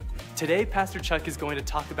Today, Pastor Chuck is going to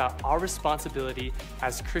talk about our responsibility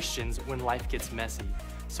as Christians when life gets messy.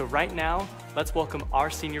 So right now, let's welcome our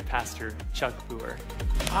senior pastor, Chuck Boer.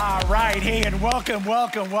 All right, hey, and welcome.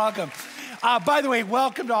 By the way,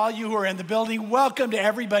 welcome to all you who are in the building. Welcome to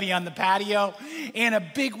everybody on the patio. And a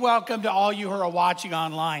big welcome to all you who are watching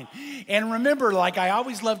online. And remember, like I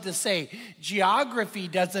always love to say, geography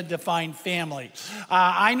doesn't define family.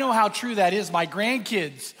 I know how true that is. My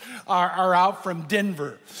grandkids are out from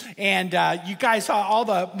Denver. And you guys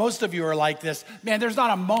saw most of you are like this. Man, there's not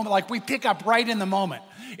a moment, like we pick up right in the moment.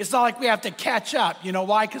 It's not like we have to catch up. You know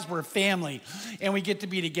why? Because we're family and we get to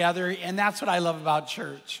be together. And that's what I love about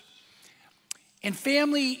church. And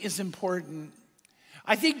family is important.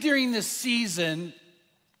 I think during this season,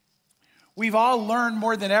 we've all learned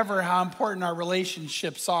more than ever how important our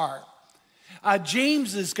relationships are.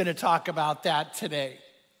 James is going to talk about that today.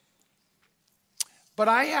 But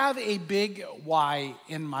I have a big why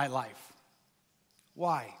in my life.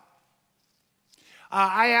 Why?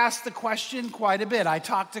 I ask the question quite a bit. I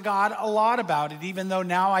talk to God a lot about it, even though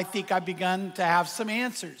now I think I've begun to have some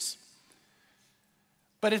answers.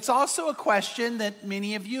 But it's also a question that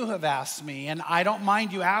many of you have asked me, and I don't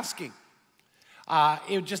mind you asking.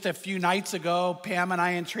 Just a few nights ago, Pam and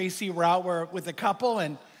I and Tracy were out with a couple,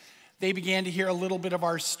 and they began to hear a little bit of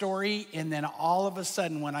our story, and then all of a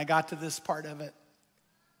sudden, when I got to this part of it,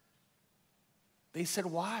 they said,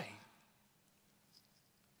 why?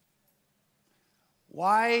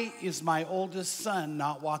 Why is my oldest son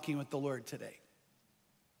not walking with the Lord today?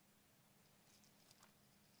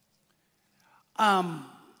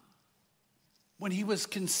 When he was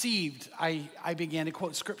conceived, I began to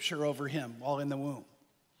quote scripture over him while in the womb.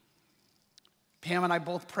 Pam and I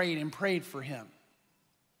both prayed for him.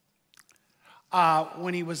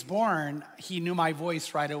 When he was born, he knew my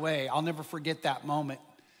voice right away. I'll never forget that moment.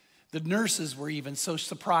 The nurses were even so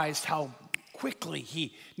surprised how quickly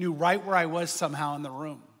he knew right where I was somehow in the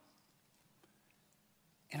room.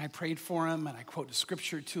 And I prayed for him and I quoted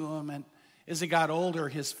scripture to him. And as he got older,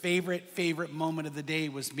 his favorite moment of the day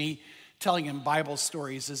was me telling him Bible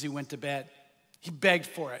stories as he went to bed. He begged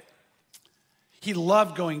for it. He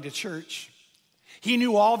loved going to church. He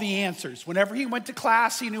knew all the answers. Whenever he went to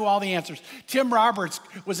class, he knew all the answers. Tim Roberts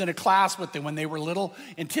was in a class with them when they were little,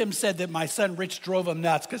 and Tim said that my son Rich drove him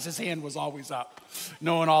nuts because his hand was always up,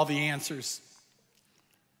 knowing all the answers.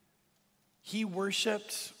 He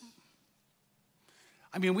worshiped.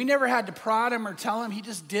 I mean, we never had to prod him or tell him. He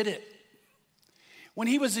just did it. When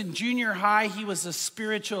he was in junior high, he was a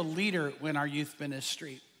spiritual leader in our youth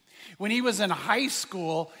ministry. When he was in high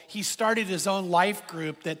school, he started his own life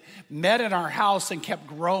group that met in our house and kept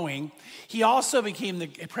growing. He also became the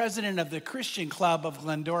president of the Christian Club of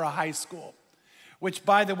Glendora High School, which,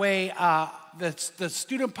 by the way, the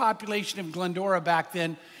student population of Glendora back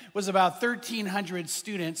then was about 1,300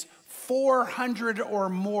 students. 400 or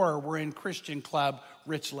more were in Christian Club,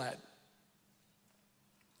 Rich led.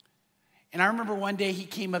 And I remember one day he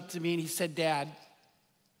came up to me and he said, Dad,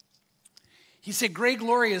 he said, Greg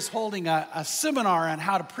Laurie is holding a seminar on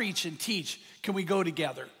how to preach and teach. Can we go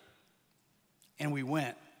together? And we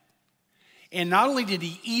went. And not only did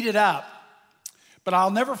he eat it up, but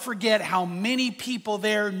I'll never forget how many people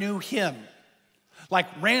there knew him. Like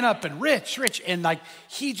ran up and Rich, and like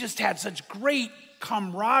he just had such great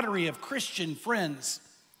camaraderie of Christian friends.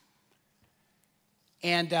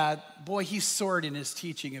 And boy, he soared in his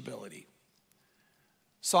teaching ability.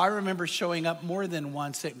 So I remember showing up more than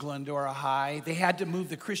once at Glendora High. They had to move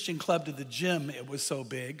the Christian Club to the gym. It was so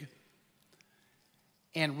big.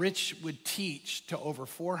 And Rich would teach to over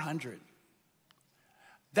 400.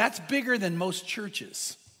 That's bigger than most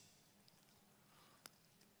churches.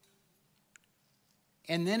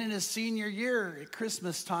 And then in his senior year, at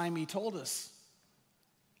Christmas time, he told us,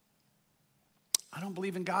 I don't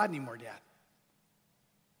believe in God anymore, Dad.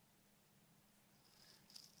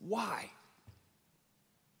 Why?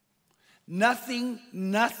 Nothing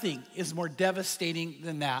is more devastating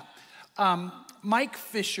than that. Mike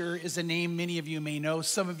Fisher is a name many of you may know,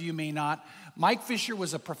 some of you may not. Mike Fisher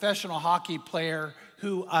was a professional hockey player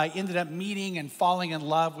who ended up meeting and falling in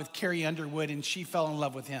love with Carrie Underwood, and she fell in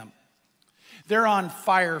love with him. They're on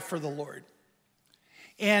fire for the Lord.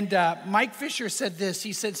 And Mike Fisher said this.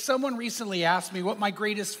 He said, someone recently asked me what my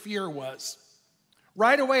greatest fear was.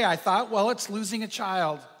 Right away, I thought, well, it's losing a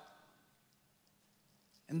child.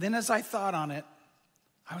 And then as I thought on it,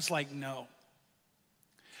 I was like, no.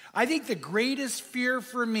 I think the greatest fear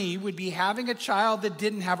for me would be having a child that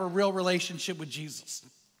didn't have a real relationship with Jesus.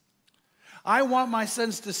 I want my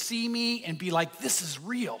sons to see me and be like, this is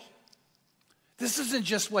real. This isn't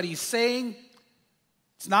just what he's saying.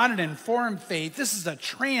 It's not an informed faith. This is a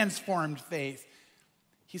transformed faith.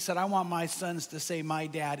 He said, I want my sons to say my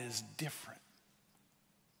dad is different.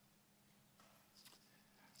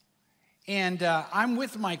 And I'm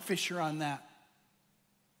with Mike Fisher on that.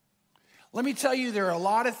 Let me tell you, there are a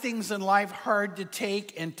lot of things in life hard to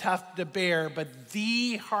take and tough to bear, but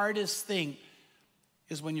the hardest thing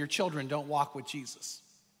is when your children don't walk with Jesus.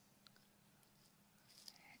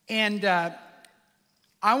 And I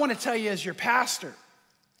want to tell you, as your pastor,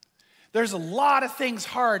 there's a lot of things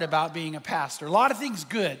hard about being a pastor. A lot of things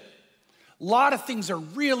good. A lot of things are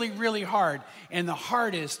really, really hard. And the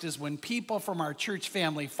hardest is when people from our church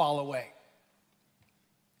family fall away.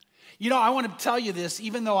 You know, I want to tell you this,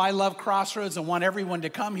 even though I love Crossroads and want everyone to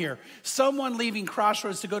come here, someone leaving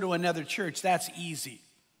Crossroads to go to another church, that's easy.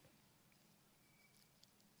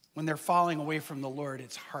 When they're falling away from the Lord,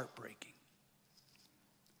 it's heartbreaking.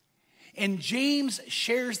 And James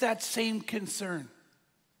shares that same concern.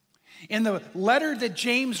 In the letter that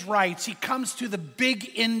James writes, he comes to the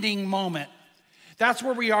big ending moment. That's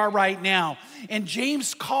where we are right now. And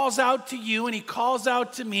James calls out to you and he calls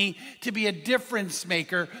out to me to be a difference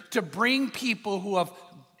maker, to bring people who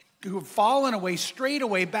have fallen away straight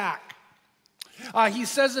away back. He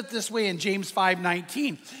says it this way in James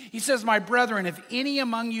 5:19. He says, my brethren, if any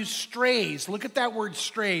among you strays, look at that word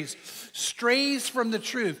strays from the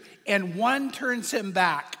truth, and one turns him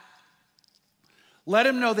back, let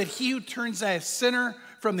him know that he who turns a sinner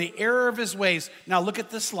from the error of his ways, now look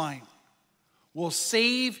at this line, will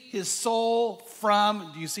save his soul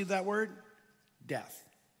from, do you see that word? Death.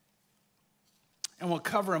 And will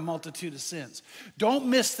cover a multitude of sins. Don't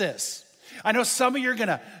miss this. I know some of you are going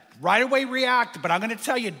to right away react, but I'm going to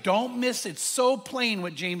tell you, don't miss it. It's so plain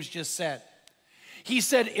what James just said. He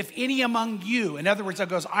said, if any among you, in other words,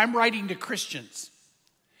 I'm writing to Christians.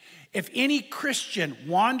 If any Christian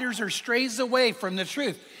wanders or strays away from the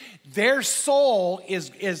truth, their soul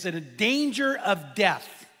is in a danger of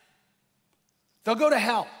death. They'll go to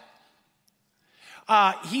hell.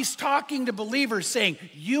 He's talking to believers saying,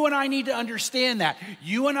 you and I need to understand that.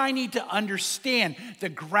 You and I need to understand the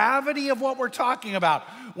gravity of what we're talking about.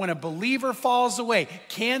 When a believer falls away,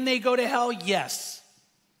 can they go to hell? Yes.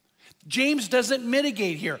 James doesn't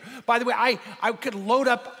mitigate here. By the way, I could load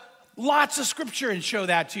up lots of scripture and show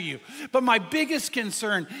that to you. But my biggest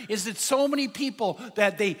concern is that so many people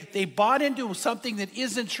that they bought into something that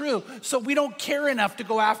isn't true, so we don't care enough to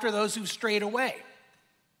go after those who strayed away.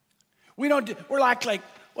 We're like,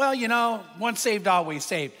 well, you know, once saved, always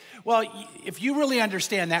saved. Well, if you really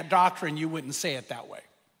understand that doctrine, you wouldn't say it that way.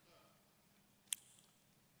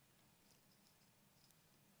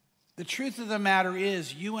 The truth of the matter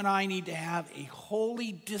is, you and I need to have a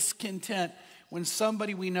holy discontent when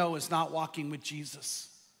somebody we know is not walking with Jesus.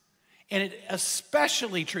 And it's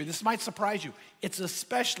especially true, this might surprise you, it's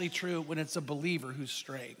especially true when it's a believer who's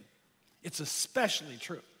straying. It's especially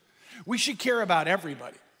true. We should care about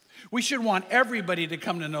everybody. We should want everybody to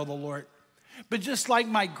come to know the Lord. But just like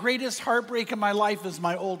my greatest heartbreak in my life is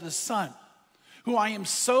my oldest son, who I am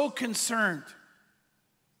so concerned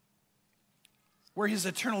where his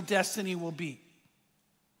eternal destiny will be.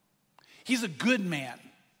 He's a good man.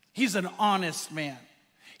 He's an honest man.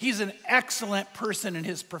 He's an excellent person in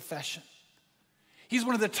his profession. He's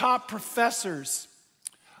one of the top professors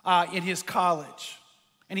in his college,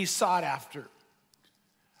 and he's sought after.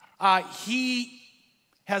 He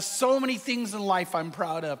has so many things in life I'm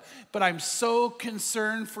proud of, but I'm so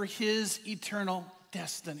concerned for his eternal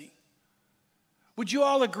destiny. Would you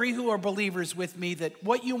all agree, who are believers with me, that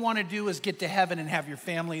what you want to do is get to heaven and have your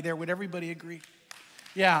family there? Would everybody agree?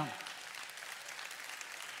 Yeah.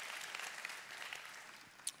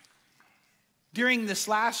 During this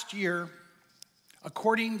last year,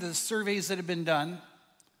 according to the surveys that have been done,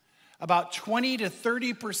 about 20 to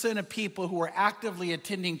 30% of people who are actively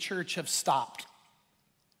attending church have stopped.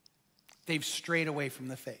 They've strayed away from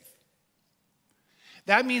the faith.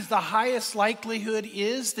 That means the highest likelihood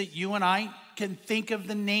is that you and I can think of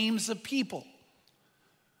the names of people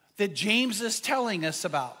that James is telling us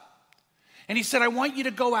about. And he said, I want you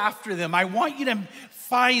to go after them. I want you to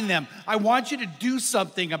find them. I want you to do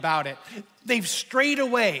something about it. They've strayed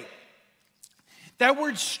away. That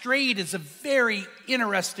word strayed is a very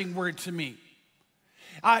interesting word to me.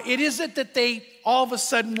 It isn't that they all of a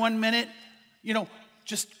sudden 1 minute,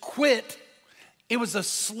 just quit. It was a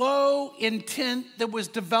slow intent that was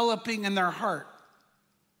developing in their heart.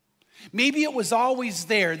 Maybe it was always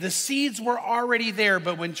there. The seeds were already there,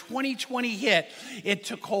 but when 2020 hit, it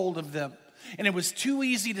took hold of them. And it was too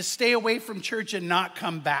easy to stay away from church and not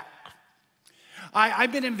come back.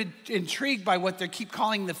 I've been intrigued by what they keep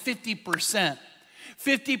calling the 50%.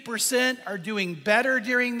 50% are doing better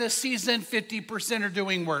during this season, 50% are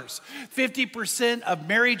doing worse. 50% of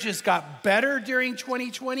marriages got better during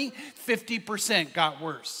 2020, 50% got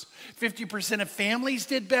worse. 50% of families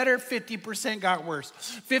did better, 50% got worse.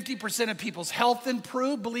 50% of people's health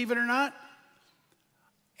improved, believe it or not,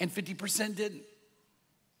 and 50% didn't.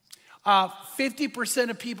 50%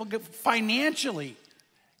 of people financially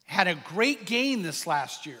had a great gain this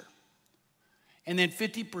last year, and then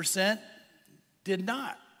 50% did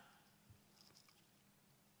not.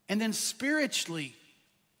 And then spiritually,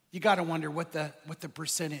 you got to wonder what the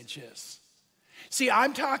percentage is. See,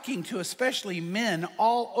 I'm talking to especially men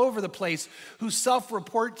all over the place who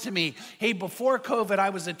self-report to me, hey, before COVID, I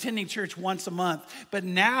was attending church once a month, but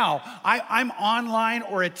now I'm online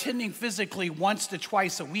or attending physically once to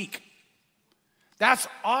twice a week. That's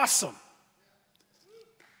awesome.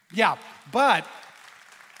 Yeah, but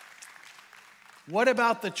what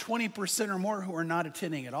about the 20% or more who are not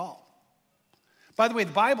attending at all? By the way,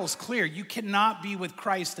 the Bible's clear. You cannot be with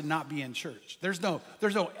Christ and not be in church. There's no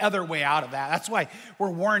other way out of that. That's why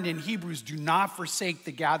we're warned in Hebrews, do not forsake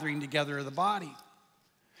the gathering together of the body.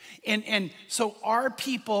 And so are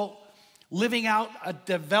people living out a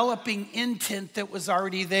developing intent that was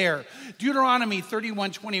already there? Deuteronomy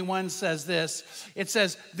 31:21 says this. It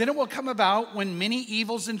says, then it will come about when many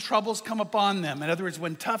evils and troubles come upon them. In other words,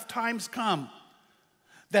 when tough times come,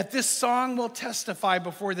 that this song will testify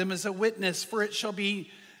before them as a witness, for it shall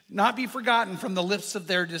not be forgotten from the lips of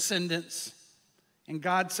their descendants. And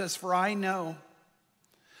God says, for I know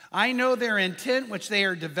their intent which they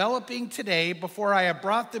are developing today before I have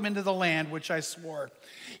brought them into the land which I swore.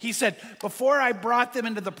 He said, before I brought them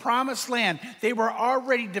into the promised land, they were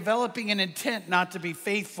already developing an intent not to be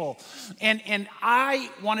faithful. And I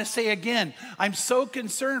want to say again, I'm so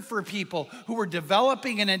concerned for people who were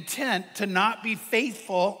developing an intent to not be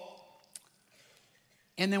faithful.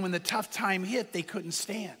 And then when the tough time hit, they couldn't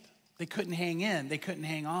stand. They couldn't hang in. They couldn't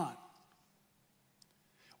hang on.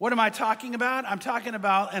 What am I talking about? I'm talking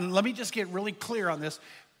about, and let me just get really clear on this,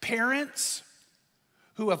 parents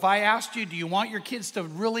who, if I asked you, do you want your kids to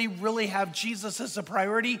really, really have Jesus as a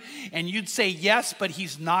priority? And you'd say yes, but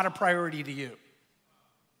he's not a priority to you.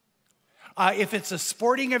 If it's a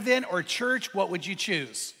sporting event or church, what would you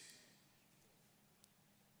choose?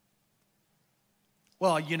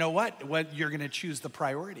 Well, you know what? You're going to choose the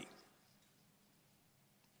priority.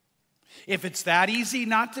 If it's that easy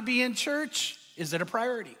not to be in church, is it a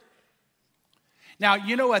priority? Now,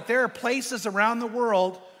 you know what? There are places around the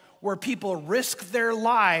world where people risk their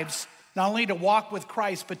lives not only to walk with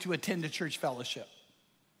Christ, but to attend a church fellowship.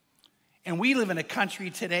 And we live in a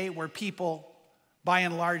country today where people, by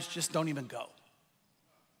and large, just don't even go.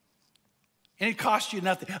 And it costs you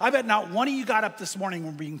nothing. I bet not one of you got up this morning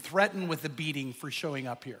and were being threatened with a beating for showing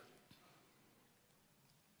up here.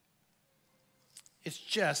 It's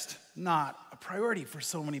just not a priority for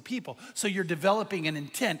so many people. So you're developing an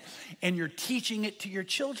intent and you're teaching it to your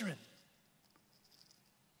children.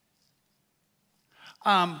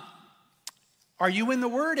 Are you in the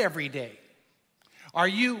Word every day? Are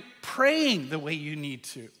you praying the way you need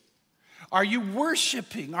to? Are you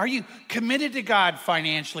worshiping? Are you committed to God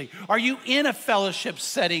financially? Are you in a fellowship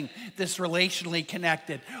setting that's relationally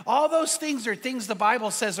connected? All those things are things the Bible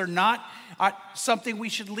says are not something we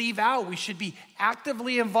should leave out. We should be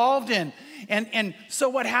actively involved in. And so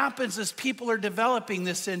what happens is people are developing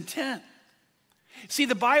this intent. See,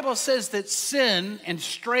 the Bible says that sin and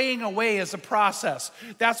straying away is a process.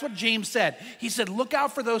 That's what James said. He said, look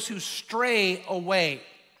out for those who stray away.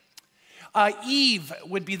 Eve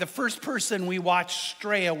would be the first person we watch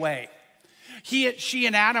stray away. She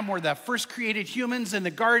and Adam were the first created humans in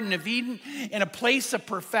the Garden of Eden in a place of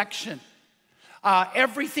perfection.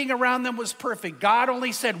 Everything around them was perfect. God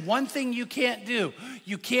only said one thing you can't do.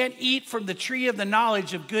 You can't eat from the tree of the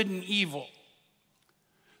knowledge of good and evil.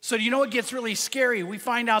 So do you know what gets really scary? We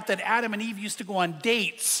find out that Adam and Eve used to go on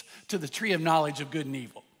dates to the tree of knowledge of good and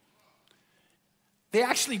evil. They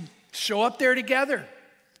actually show up there together.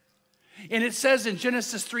 And it says in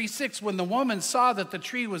Genesis 3:6, when the woman saw that the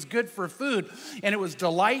tree was good for food, and it was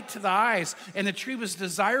delight to the eyes, and the tree was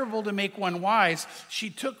desirable to make one wise, she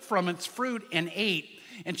took from its fruit and ate.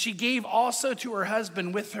 And she gave also to her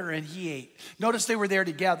husband with her, and he ate. Notice they were there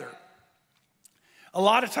together. A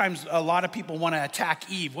lot of times, a lot of people want to attack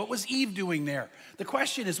Eve. What was Eve doing there? The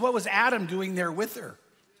question is, what was Adam doing there with her?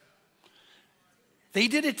 They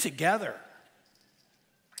did it together.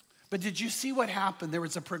 But did you see what happened? There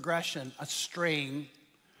was a progression, a straying.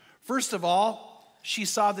 First of all, she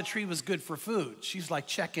saw the tree was good for food. She's like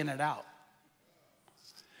checking it out.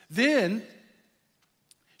 Then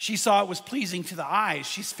she saw it was pleasing to the eyes.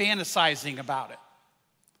 She's fantasizing about it.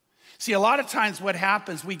 See, a lot of times what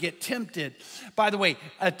happens, we get tempted. By the way,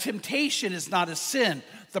 a temptation is not a sin.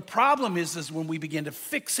 The problem is when we begin to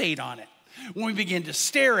fixate on it, when we begin to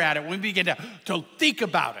stare at it, when we begin to think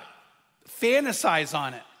about it, fantasize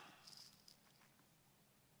on it.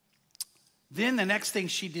 Then the next thing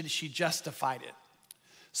she did is she justified it.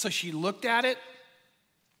 So she looked at it,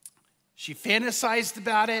 she fantasized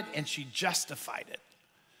about it, and she justified it.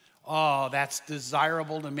 Oh, that's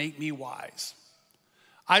desirable to make me wise.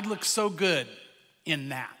 I'd look so good in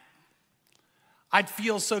that. I'd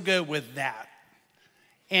feel so good with that.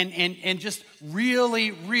 And just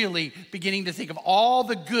really, really beginning to think of all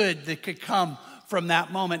the good that could come from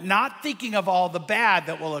that moment, not thinking of all the bad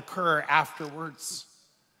that will occur afterwards.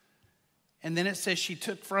 And then it says she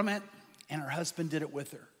took from it, and her husband did it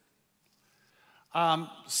with her.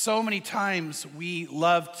 So many times we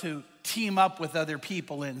love to team up with other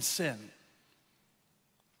people in sin.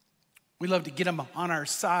 We love to get them on our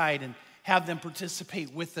side and have them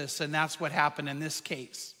participate with us, and that's what happened in this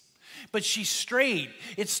case. But she strayed.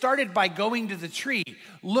 It started by going to the tree,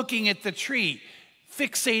 looking at the tree,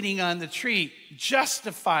 fixating on the tree,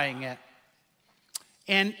 justifying it.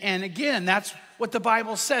 And again, that's what the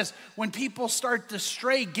Bible says. When people start to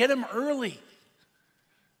stray, get them early.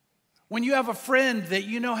 When you have a friend that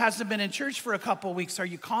you know hasn't been in church for a couple of weeks, are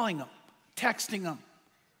you calling them, texting them,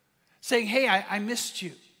 saying, hey, I missed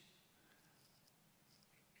you?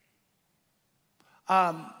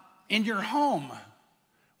 In your home,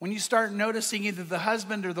 when you start noticing either the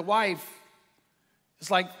husband or the wife is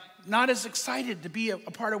like not as excited to be a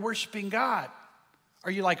part of worshiping God,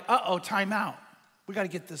 are you like, uh-oh, time out. We got to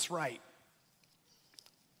get this right.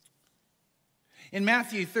 In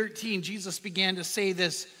Matthew 13, Jesus began to say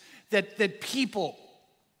this, that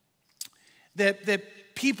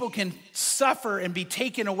people can suffer and be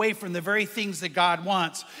taken away from the very things that God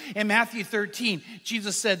wants. In Matthew 13,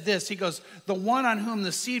 Jesus said this. He goes, the one on whom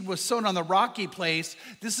the seed was sown on the rocky place,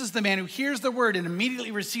 this is the man who hears the word and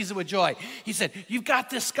immediately receives it with joy. He said, you've got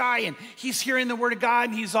this guy and he's hearing the word of God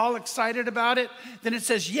and he's all excited about it. Then it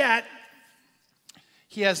says, yet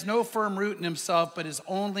he has no firm root in himself, but is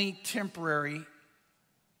only temporary.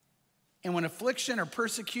 And when affliction or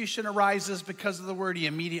persecution arises because of the word, he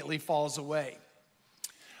immediately falls away.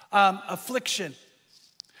 Affliction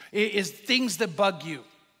is things that bug you.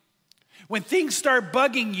 When things start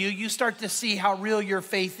bugging you, you start to see how real your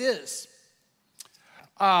faith is.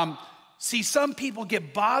 See, some people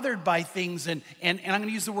get bothered by things, and I'm going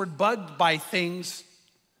to use the word bugged by things.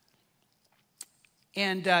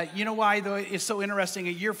 And you know why, though? It's so interesting.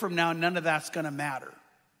 A year from now, none of that's going to matter.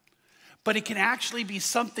 But it can actually be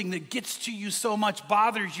something that gets to you so much,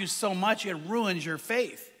 bothers you so much, it ruins your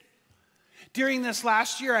faith. During this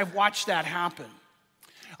last year, I've watched that happen.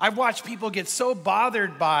 I've watched people get so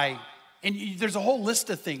bothered by, and there's a whole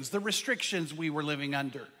list of things, the restrictions we were living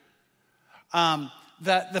under,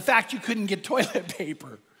 the fact you couldn't get toilet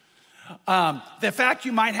paper, the fact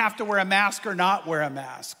you might have to wear a mask or not wear a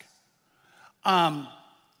mask.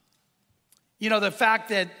 The fact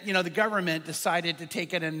that, the government decided to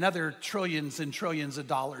take in another trillions and trillions of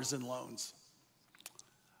dollars in loans.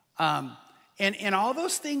 And all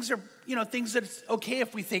those things are, things that it's okay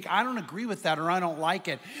if we think, I don't agree with that or I don't like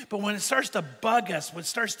it. But when it starts to bug us, when it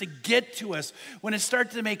starts to get to us, when it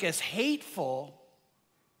starts to make us hateful,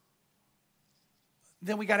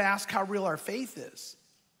 then we got to ask how real our faith is.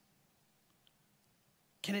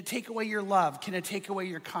 Can it take away your love? Can it take away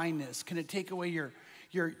your kindness? Can it take away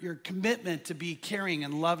your commitment to be caring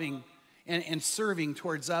and loving and serving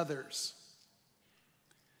towards others?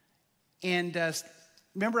 And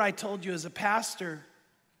remember I told you as a pastor,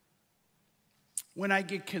 when I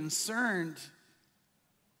get concerned,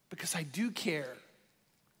 because I do care,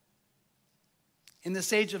 in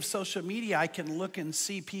this age of social media, I can look and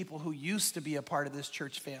see people who used to be a part of this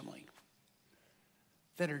church family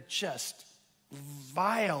that are just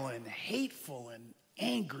vile and hateful and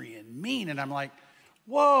angry and mean. And I'm like,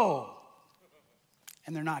 whoa.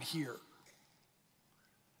 And they're not here.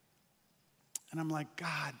 And I'm like,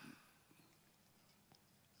 God,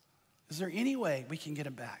 is there any way we can get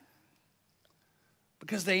them back?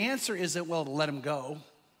 Because the answer isn't, well, to let them go.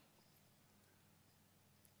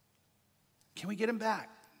 Can we get them back?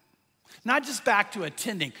 Not just back to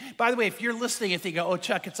attending. By the way, if you're listening and thinking, oh,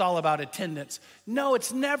 Chuck, it's all about attendance. No,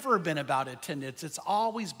 it's never been about attendance. It's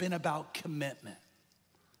always been about commitment.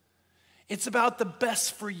 It's about the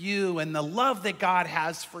best for you and the love that God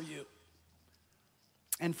has for you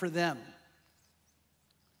and for them.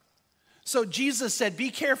 So Jesus said, be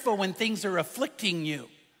careful when things are afflicting you,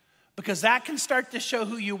 because that can start to show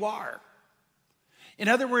who you are. In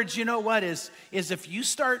other words, you know what is if you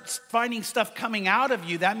start finding stuff coming out of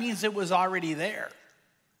you, that means it was already there.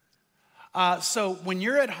 So when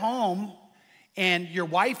you're at home and your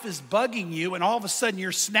wife is bugging you and all of a sudden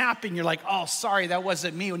you're snapping, you're like, oh, sorry, that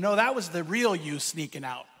wasn't me. No, that was the real you sneaking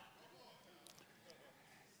out.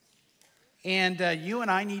 And you and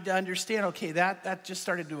I need to understand, okay, that just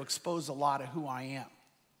started to expose a lot of who I am.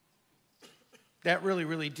 That really,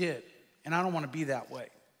 really did. And I don't want to be that way.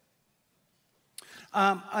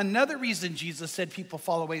 Another reason Jesus said people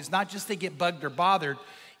fall away is not just they get bugged or bothered,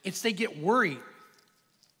 it's they get worried.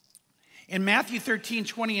 In Matthew 13,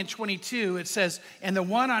 20 and 22, it says, and the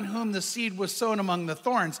one on whom the seed was sown among the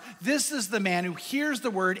thorns, this is the man who hears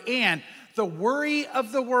the word and the worry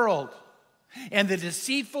of the world and the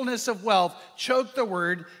deceitfulness of wealth choke the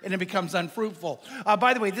word and it becomes unfruitful.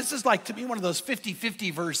 By the way, this is like, to me, one of those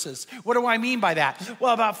 50-50 verses. What do I mean by that?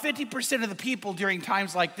 Well, about 50% of the people during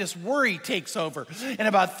times like this, worry takes over. And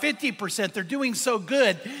about 50%, they're doing so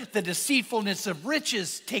good, the deceitfulness of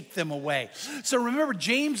riches take them away. So remember,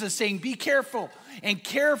 James is saying, be careful and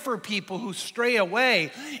care for people who stray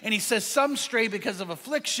away. And he says, some stray because of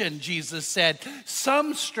affliction, Jesus said.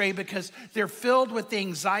 Some stray because they're filled with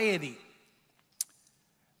anxiety.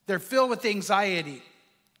 They're filled with anxiety.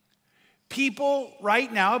 People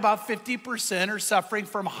right now, about 50% are suffering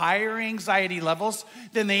from higher anxiety levels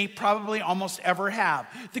than they probably almost ever have.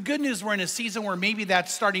 The good news, we're in a season where maybe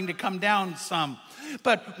that's starting to come down some.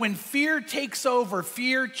 But when fear takes over,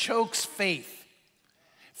 fear chokes faith.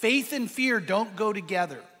 Faith and fear don't go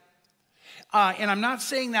together. And I'm not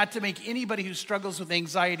saying that to make anybody who struggles with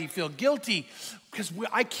anxiety feel guilty, because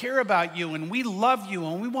I care about you and we love you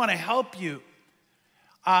and we want to help you.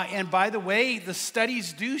 And by the way, the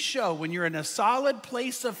studies do show when you're in a solid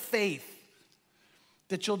place of faith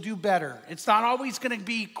that you'll do better. It's not always going to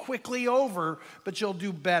be quickly over, but you'll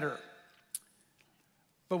do better.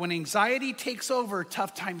 But when anxiety takes over,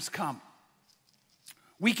 tough times come.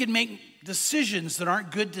 We can make decisions that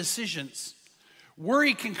aren't good decisions.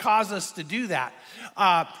 Worry can cause us to do that.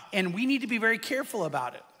 And we need to be very careful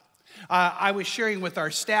about it. I was sharing with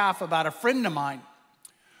our staff about a friend of mine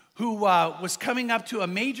who was coming up to a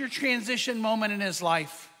major transition moment in his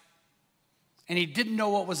life, and he didn't know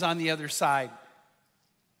what was on the other side.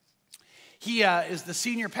 He is the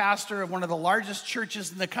senior pastor of one of the largest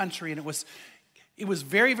churches in the country, and it was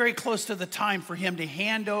very, very close to the time for him to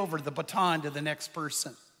hand over the baton to the next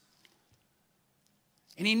person.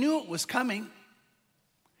 And he knew it was coming.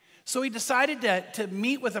 So he decided to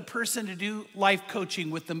meet with a person to do life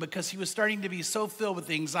coaching with them because he was starting to be so filled with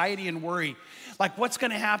anxiety and worry. Like, what's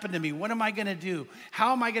going to happen to me? What am I going to do?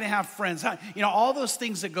 How am I going to have friends? All those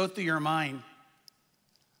things that go through your mind.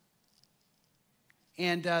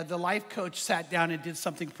 And the life coach sat down and did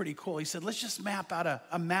something pretty cool. He said, let's just map out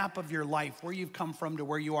a map of your life, where you've come from to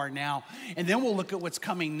where you are now. And then we'll look at what's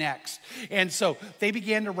coming next. And so they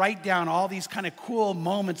began to write down all these kind of cool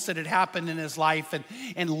moments that had happened in his life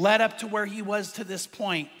and led up to where he was to this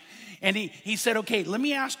point. And he said, okay, let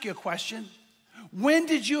me ask you a question. When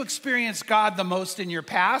did you experience God the most in your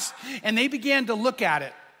past? And they began to look at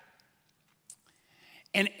it.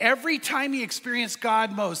 And every time he experienced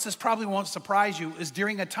God most, this probably won't surprise you, is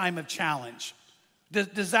during a time of challenge.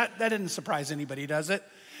 Does that didn't surprise anybody, does it?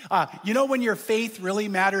 When your faith really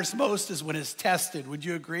matters most is when it's tested. Would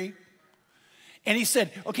you agree? And he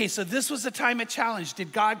said, okay, so this was a time of challenge.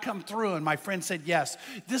 Did God come through? And my friend said, yes.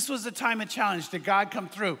 This was a time of challenge. Did God come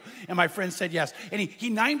through? And my friend said, yes. And he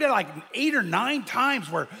named it like 8 or 9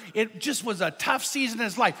 times where it just was a tough season in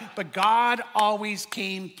his life. But God always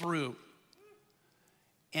came through.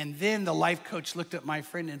 And then the life coach looked at my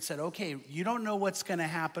friend and said, okay, you don't know what's going to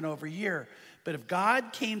happen over here, but if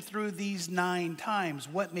God came through these 9 times,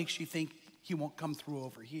 what makes you think he won't come through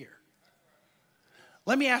over here?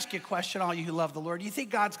 Let me ask you a question, all you who love the Lord. Do you think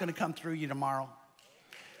God's going to come through you tomorrow?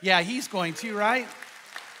 Yeah, he's going to, right?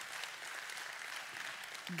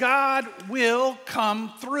 God will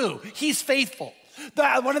come through. He's faithful.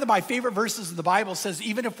 One of my favorite verses in the Bible says,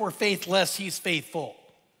 even if we're faithless, he's faithful.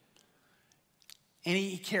 And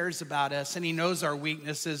he cares about us, and he knows our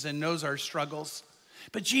weaknesses and knows our struggles.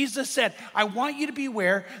 But Jesus said, I want you to be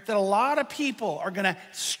aware that a lot of people are going to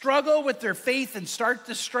struggle with their faith and start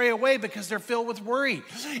to stray away because they're filled with worry.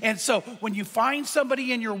 And so when you find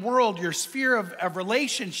somebody in your world, your sphere of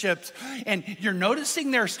relationships, and you're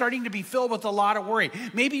noticing they're starting to be filled with a lot of worry.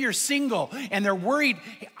 Maybe you're single and they're worried,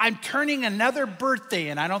 I'm turning another birthday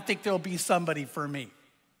and I don't think there'll be somebody for me.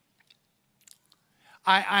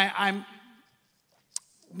 I'm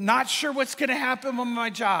not sure what's going to happen with my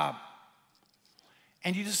job.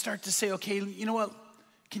 And you just start to say, okay, you know what?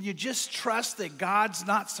 Can you just trust that God's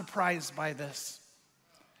not surprised by this?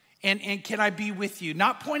 And can I be with you?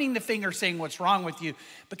 Not pointing the finger saying what's wrong with you,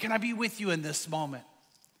 but can I be with you in this moment?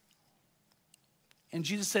 And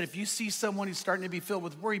Jesus said, if you see someone who's starting to be filled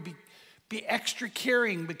with worry, be extra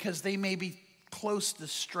caring because they may be close to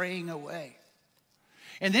straying away.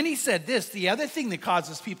 And then he said this, the other thing that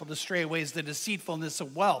causes people to stray away is the deceitfulness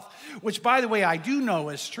of wealth, which, by the way, I do know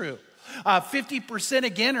is true. 50%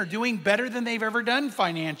 again are doing better than they've ever done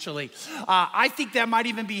financially. I think that might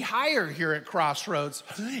even be higher here at Crossroads.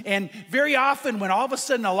 And very often when all of a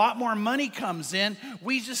sudden a lot more money comes in,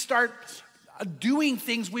 we just start doing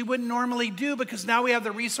things we wouldn't normally do because now we have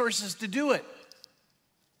the resources to do it.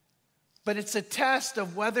 But it's a test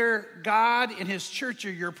of whether God and his church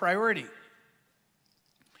are your priority.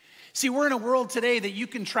 See, we're in a world today that you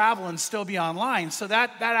can travel and still be online, so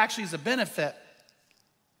that actually is a benefit.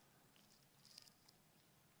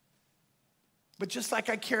 But just like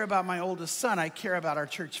I care about my oldest son, I care about our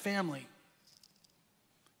church family.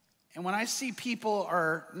 And when I see people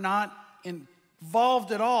are not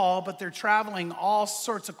involved at all, but they're traveling all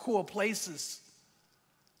sorts of cool places,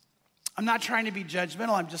 I'm not trying to be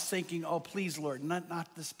judgmental. I'm just thinking, oh, please, Lord,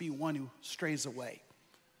 not this be one who strays away.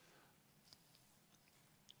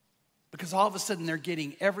 Because all of a sudden they're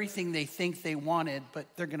getting everything they think they wanted, but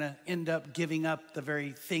they're going to end up giving up the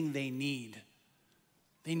very thing they need.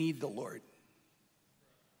 They need the Lord.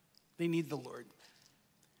 They need the Lord.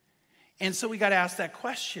 And so we got to ask that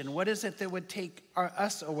question. What is it that would take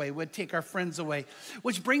us away, would take our friends away?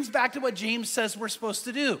 Which brings back to what James says we're supposed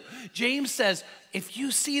to do. James says, if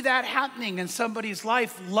you see that happening in somebody's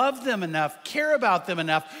life, love them enough, care about them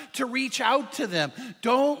enough to reach out to them.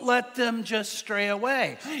 Don't let them just stray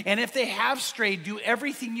away. And if they have strayed, do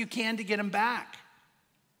everything you can to get them back.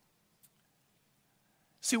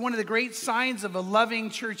 See, one of the great signs of a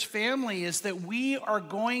loving church family is that we are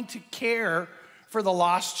going to care for the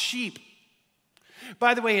lost sheep.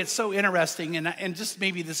 By the way, it's so interesting, and just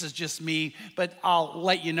maybe this is just me, but I'll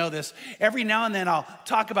let you know this. Every now and then I'll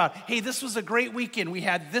talk about, hey, this was a great weekend. We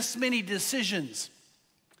had this many decisions.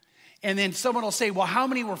 And then someone will say, well, how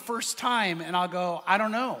many were first time? And I'll go, I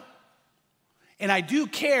don't know. And I do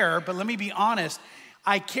care, but let me be honest.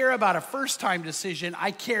 I care about a first-time decision.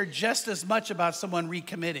 I care just as much about someone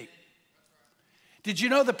recommitting. Did you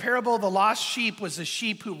know the parable of the lost sheep was a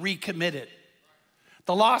sheep who recommitted?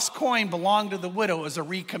 The lost coin belonged to the widow. It was a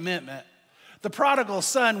recommitment. The prodigal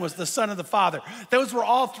son was the son of the father. Those were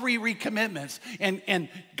all three recommitments. And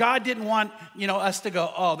God didn't want, us to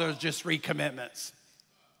go, oh, those are just recommitments.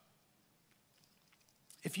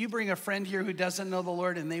 If you bring a friend here who doesn't know the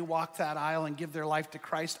Lord and they walk that aisle and give their life to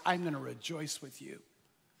Christ, I'm going to rejoice with you.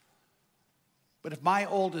 But if my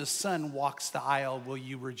oldest son walks the aisle, will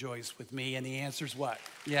you rejoice with me? And the answer is what?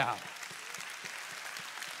 Yeah.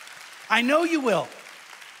 I know you will.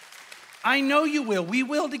 I know you will. We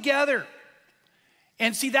will together.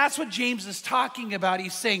 And see, that's what James is talking about.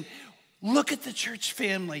 He's saying, look at the church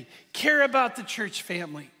family. Care about the church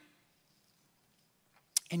family.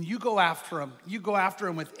 And you go after them. You go after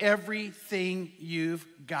them with everything you've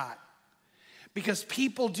got. Because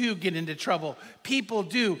people do get into trouble. People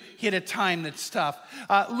do hit a time that's tough.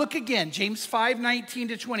 Look again, James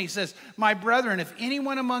 5:19-20 says, my brethren, if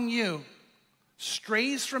anyone among you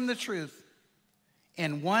strays from the truth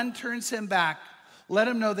and one turns him back, let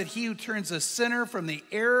him know that he who turns a sinner from the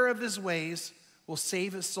error of his ways will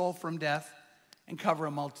save his soul from death and cover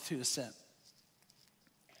a multitude of sin.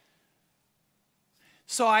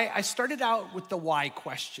 So I started out with the why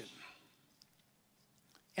question.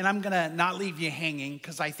 And I'm going to not leave you hanging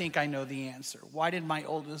because I think I know the answer. Why did my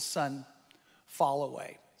oldest son fall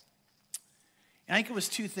away? And I think it was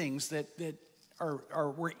two things that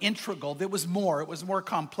were integral. It was more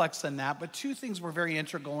complex than that, but two things were very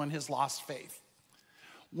integral in his lost faith.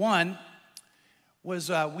 One was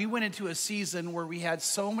we went into a season where we had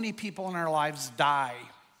so many people in our lives die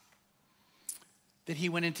that he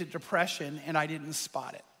went into depression and I didn't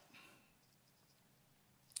spot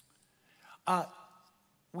it.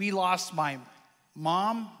 We lost my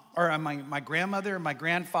mom, or my grandmother, my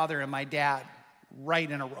grandfather, and my dad right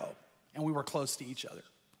in a row. And we were close to each other.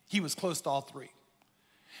 He was close to all three.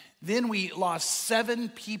 Then we lost 7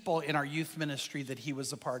 people in our youth ministry that he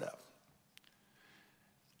was a part of.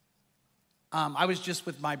 I was just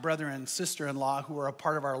with my brother and sister-in-law who were a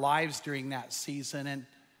part of our lives during that season.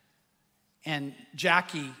 And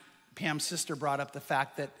Jackie, Pam's sister, brought up the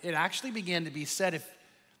fact that it actually began to be said,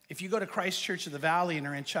 if you go to Christ Church of the Valley and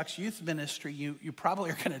are in Chuck's youth ministry, you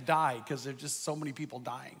probably are going to die because there's just so many people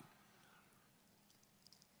dying.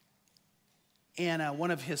 And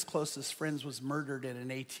one of his closest friends was murdered at an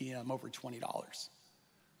ATM over $20.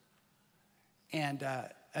 And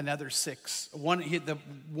another 6. The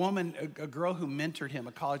woman, a girl who mentored him,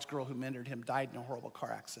 a college girl who mentored him, died in a horrible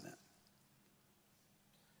car accident.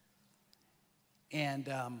 And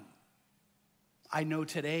I know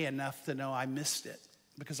today enough to know I missed it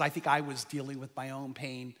because I think I was dealing with my own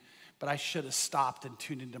pain, but I should have stopped and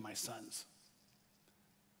tuned into my sons.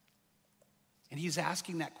 And he's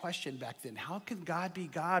asking that question back then, how can God be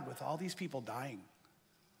God with all these people dying?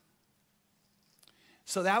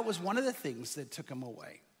 So that was one of the things that took him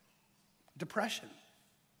away. Depression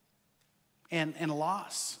and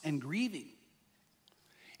loss and grieving.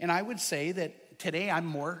 And I would say that today I'm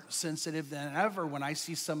more sensitive than ever when I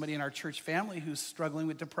see somebody in our church family who's struggling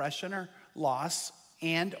with depression or loss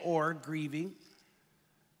and or grieving.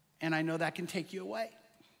 And I know that can take you away.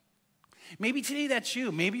 Maybe today that's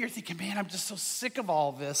you. Maybe you're thinking, man, I'm just so sick of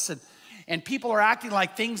all this. And people are acting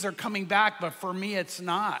like things are coming back, but for me, it's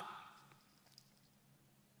not.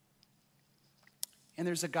 And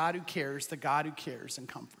there's a God who cares, the God who cares and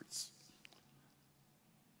comforts.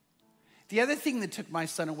 The other thing that took my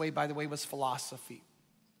son away, by the way, was philosophy.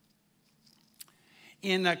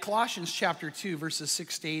 In Colossians chapter 2, verses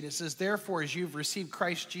 6 to 8, it says, therefore, as you've received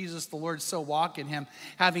Christ Jesus the Lord, so walk in him,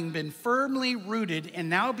 having been firmly rooted and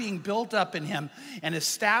now being built up in him and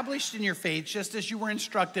established in your faith, just as you were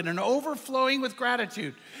instructed, and overflowing with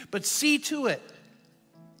gratitude. But see to it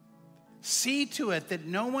that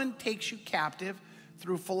no one takes you captive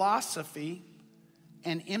through philosophy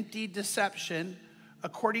and empty deception,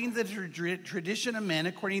 according to the tradition of men,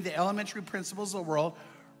 according to the elementary principles of the world,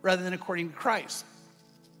 rather than according to Christ.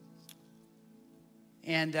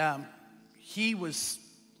 And he was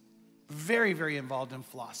very, very involved in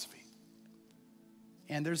philosophy.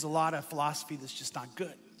 And there's a lot of philosophy that's just not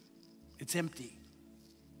good. It's empty.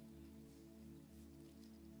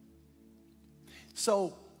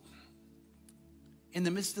 So, in the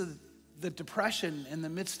midst of the depression, in the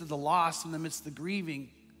midst of the loss, in the midst of the grieving,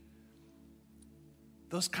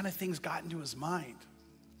 those kind of things got into his mind.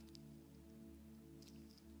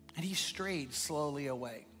 And he strayed slowly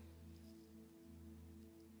away.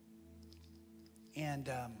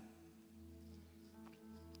 And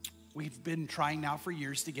we've been trying now for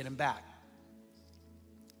years to get him back.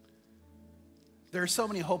 There are so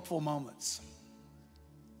many hopeful moments.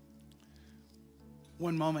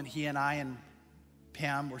 One moment, he and I and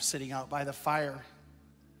Pam were sitting out by the fire.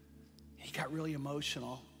 He got really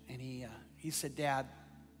emotional, and he said, Dad,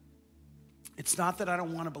 it's not that I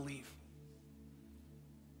don't want to believe.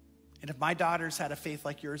 And if my daughters had a faith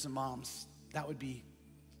like yours and Mom's, that would be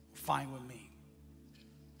fine with me.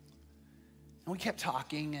 And we kept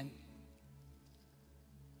talking, and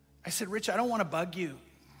I said, Rich, I don't want to bug you,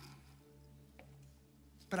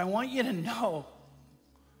 but I want you to know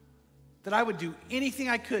that I would do anything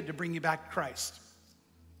I could to bring you back to Christ.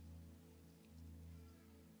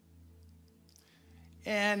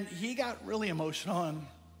 And he got really emotional, and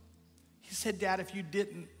he said, Dad, if you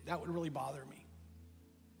didn't, that would really bother me.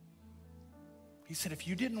 He said, if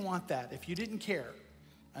you didn't want that, if you didn't care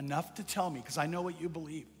enough to tell me, because I know what you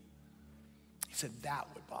believe, he said, that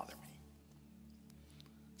would bother me.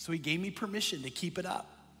 So he gave me permission to keep it up.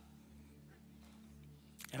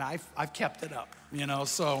 And I've kept it up,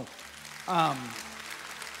 so.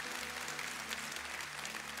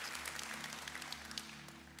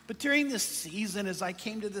 But during this season, as I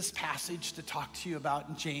came to this passage to talk to you about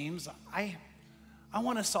in James, I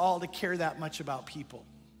want us all to care that much about people.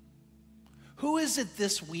 Who is it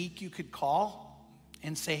this week you could call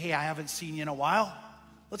and say, hey, I haven't seen you in a while.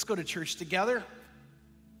 Let's go to church together.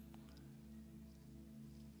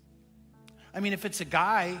 I mean, if it's a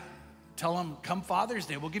guy, tell him, come Father's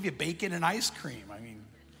Day, we'll give you bacon and ice cream. I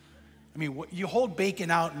mean, you hold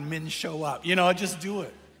bacon out and men show up. Just do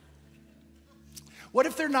it. What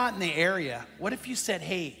if they're not in the area? What if you said,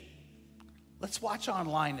 hey, let's watch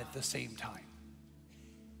online at the same time?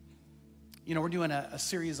 We're doing a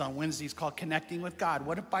series on Wednesdays called Connecting with God.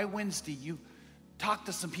 What if by Wednesday you talked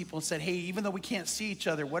to some people and said, hey, even though we can't see each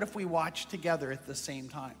other, what if we watch together at the same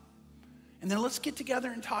time? And then let's get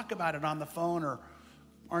together and talk about it on the phone or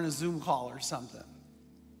on a Zoom call or something.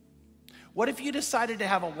 What if you decided to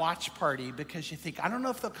have a watch party because you think, I don't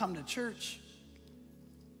know if they'll come to church.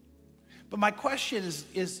 But my question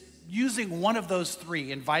is using one of those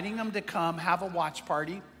three, inviting them to come, have a watch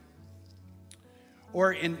party,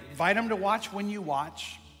 or invite them to watch when you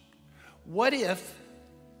watch. What if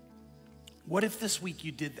this week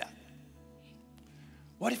you did that?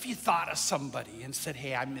 What if you thought of somebody and said,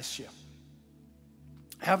 hey, I miss you.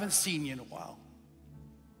 I haven't seen you in a while.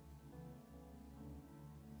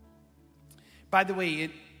 By the way,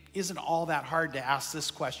 it isn't all that hard to ask this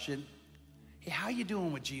question. Hey, how you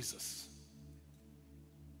doing with Jesus?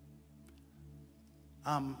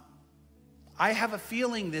 I have a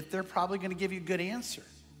feeling that they're probably going to give you a good answer.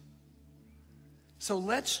 So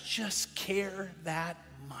let's just care that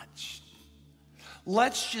much.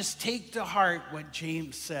 Let's just take to heart what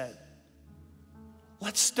James said.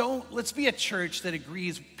 Let's be a church that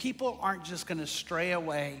agrees people aren't just going to stray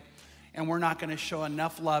away and we're not going to show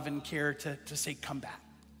enough love and care to say, come back.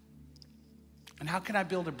 And how can I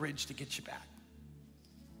build a bridge to get you back?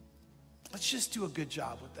 Let's just do a good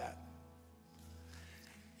job with that.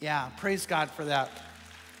 Yeah, praise God for that.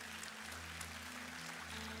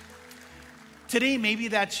 Today, maybe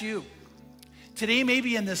that's you. Today,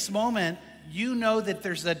 maybe in this moment, you know that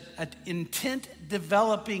there's an intent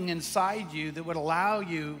developing inside you that would allow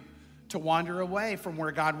you to wander away from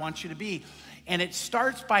where God wants you to be. And it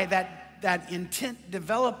starts by that intent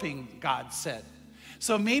developing, God said.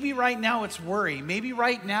 So maybe right now it's worry. Maybe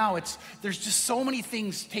right now there's just so many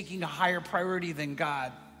things taking a higher priority than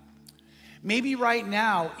God. Maybe right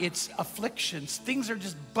now it's afflictions. Things are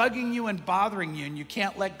just bugging you and bothering you and you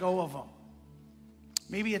can't let go of them.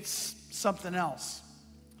 Maybe it's something else.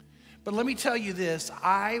 But let me tell you this,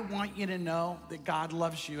 I want you to know that God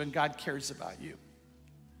loves you and God cares about you.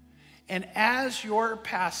 And as your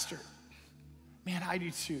pastor, man, I do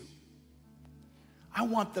too. I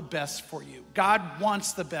want the best for you. God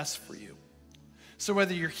wants the best for you. So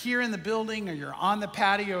whether you're here in the building or you're on the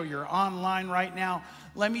patio or you're online right now,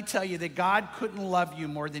 let me tell you that God couldn't love you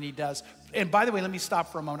more than he does. And by the way, let me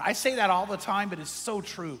stop for a moment. I say that all the time, but it's so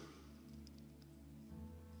true.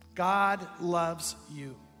 God loves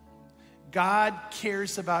you. God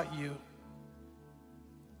cares about you.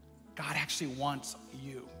 God actually wants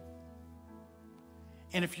you.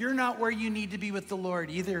 And if you're not where you need to be with the Lord,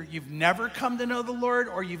 either you've never come to know the Lord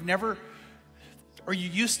or you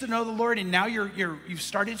used to know the Lord and now you've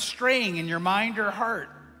started straying in your mind or heart.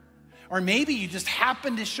 Or maybe you just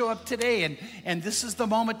happened to show up today and this is the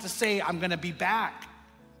moment to say, I'm going to be back.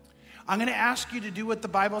 I'm going to ask you to do what the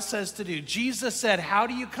Bible says to do. Jesus said, how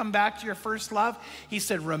do you come back to your first love? He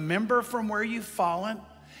said, remember from where you've fallen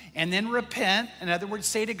and then repent. In other words,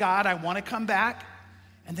 say to God, I want to come back.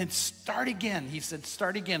 And then start again. He said,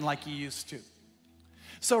 start again like you used to.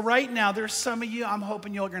 So right now, there's some of you, I'm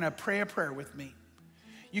hoping you're going to pray a prayer with me.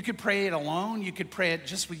 You could pray it alone. You could pray it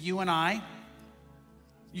just with you and I.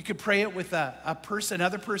 You could pray it with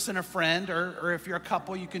another person, a friend, or if you're a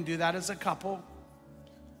couple, you can do that as a couple.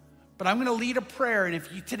 But I'm going to lead a prayer, and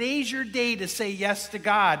if today's your day to say yes to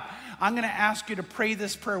God, I'm going to ask you to pray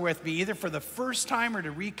this prayer with me, either for the first time or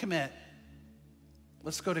to recommit.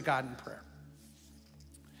 Let's go to God in prayer.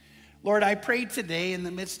 Lord, I pray today in the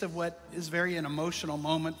midst of what is very an emotional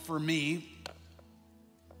moment for me,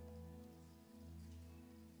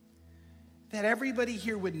 that everybody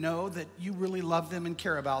here would know that you really love them and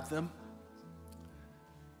care about them,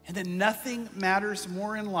 and that nothing matters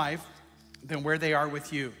more in life than where they are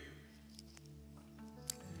with you.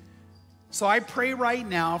 So I pray right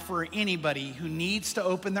now for anybody who needs to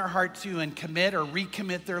open their heart to you and commit or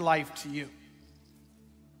recommit their life to you.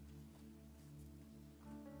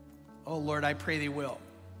 Oh, Lord, I pray they will.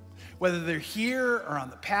 Whether they're here or on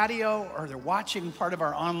the patio or they're watching part of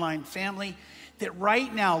our online family, that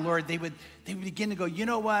right now, Lord, they would begin to go, you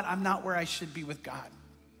know what? I'm not where I should be with God.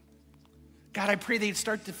 God, I pray they'd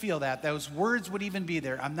start to feel that. Those words would even be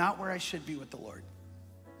there. I'm not where I should be with the Lord.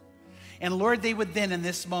 And Lord, they would then in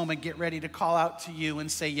this moment get ready to call out to you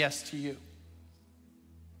and say yes to you.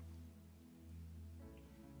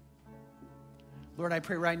 Lord, I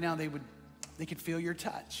pray right now they could feel your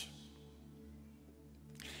touch.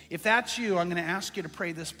 If that's you, I'm going to ask you to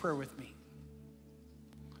pray this prayer with me.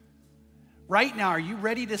 Right now, are you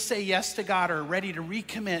ready to say yes to God or ready to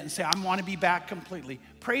recommit and say, I want to be back completely?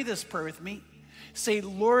 Pray this prayer with me. Say,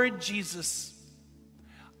 Lord Jesus,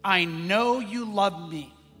 I know you love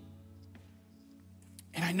me.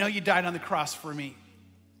 And I know you died on the cross for me.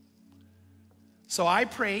 So I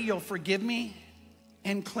pray you'll forgive me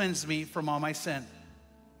and cleanse me from all my sin.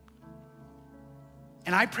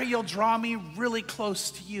 And I pray you'll draw me really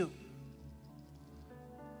close to you,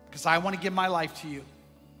 because I want to give my life to you.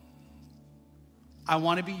 I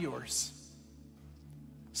want to be yours.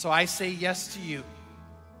 So I say yes to you.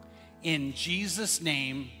 In Jesus'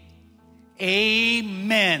 name,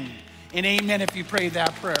 amen. And amen if you prayed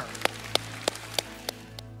that prayer.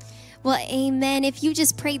 Well, amen. If you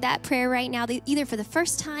just prayed that prayer right now, either for the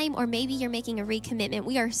first time or maybe you're making a recommitment,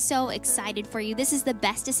 we are so excited for you. This is the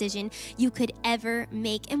best decision you could ever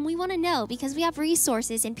make. And we want to know, because we have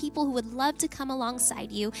resources and people who would love to come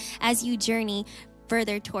alongside you as you journey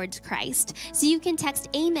further towards Christ. So you can text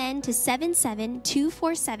AMEN to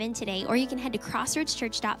 77247 today, or you can head to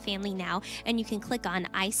crossroadschurch.family now, and you can click on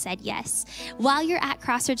I Said Yes. While you're at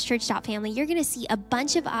crossroadschurch.family, you're going to see a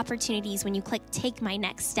bunch of opportunities when you click Take My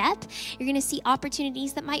Next Step. You're going to see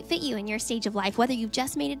opportunities that might fit you in your stage of life, whether you've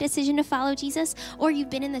just made a decision to follow Jesus or you've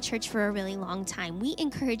been in the church for a really long time. We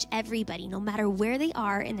encourage everybody, no matter where they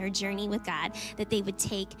are in their journey with God, that they would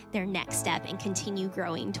take their next step and continue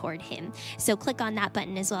growing toward Him. So click on that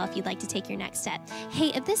button as well if you'd like to take your next step.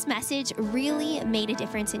 Hey, if this message really made a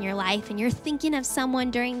difference in your life and you're thinking of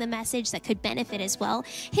someone during the message that could benefit as well,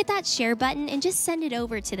 hit that share button and just send it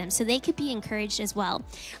over to them so they could be encouraged as well.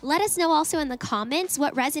 Let us know also in the comments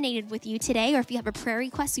what resonated with you today, or if you have a prayer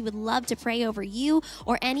request, we would love to pray over you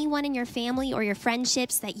or anyone in your family or your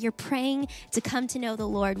friendships that you're praying to come to know the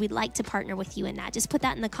Lord. We'd like to partner with you in that. Just put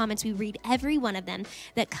that in the comments. We read every one of them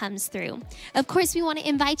that comes through. Of course, we want to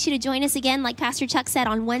invite you to join us again, like Pastor Chuck said,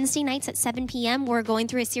 on Wednesday nights at 7 p.m. We're going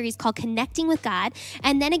through a series called Connecting with God.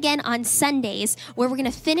 And then again on Sundays, where we're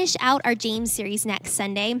going to finish out our James series next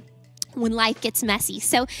Sunday, when life gets messy.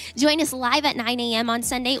 So join us live at 9 a.m. on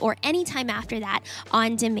Sunday or anytime after that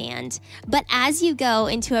on demand. But as you go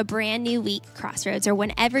into a brand new week, Crossroads, or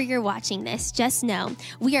whenever you're watching this, just know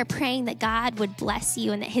we are praying that God would bless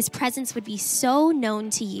you and that His presence would be so known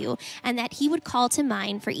to you, and that He would call to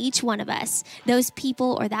mind for each one of us those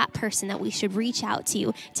people or that person that we should reach out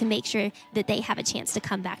to make sure that they have a chance to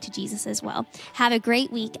come back to Jesus as well. Have a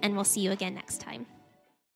great week, and we'll see you again next time.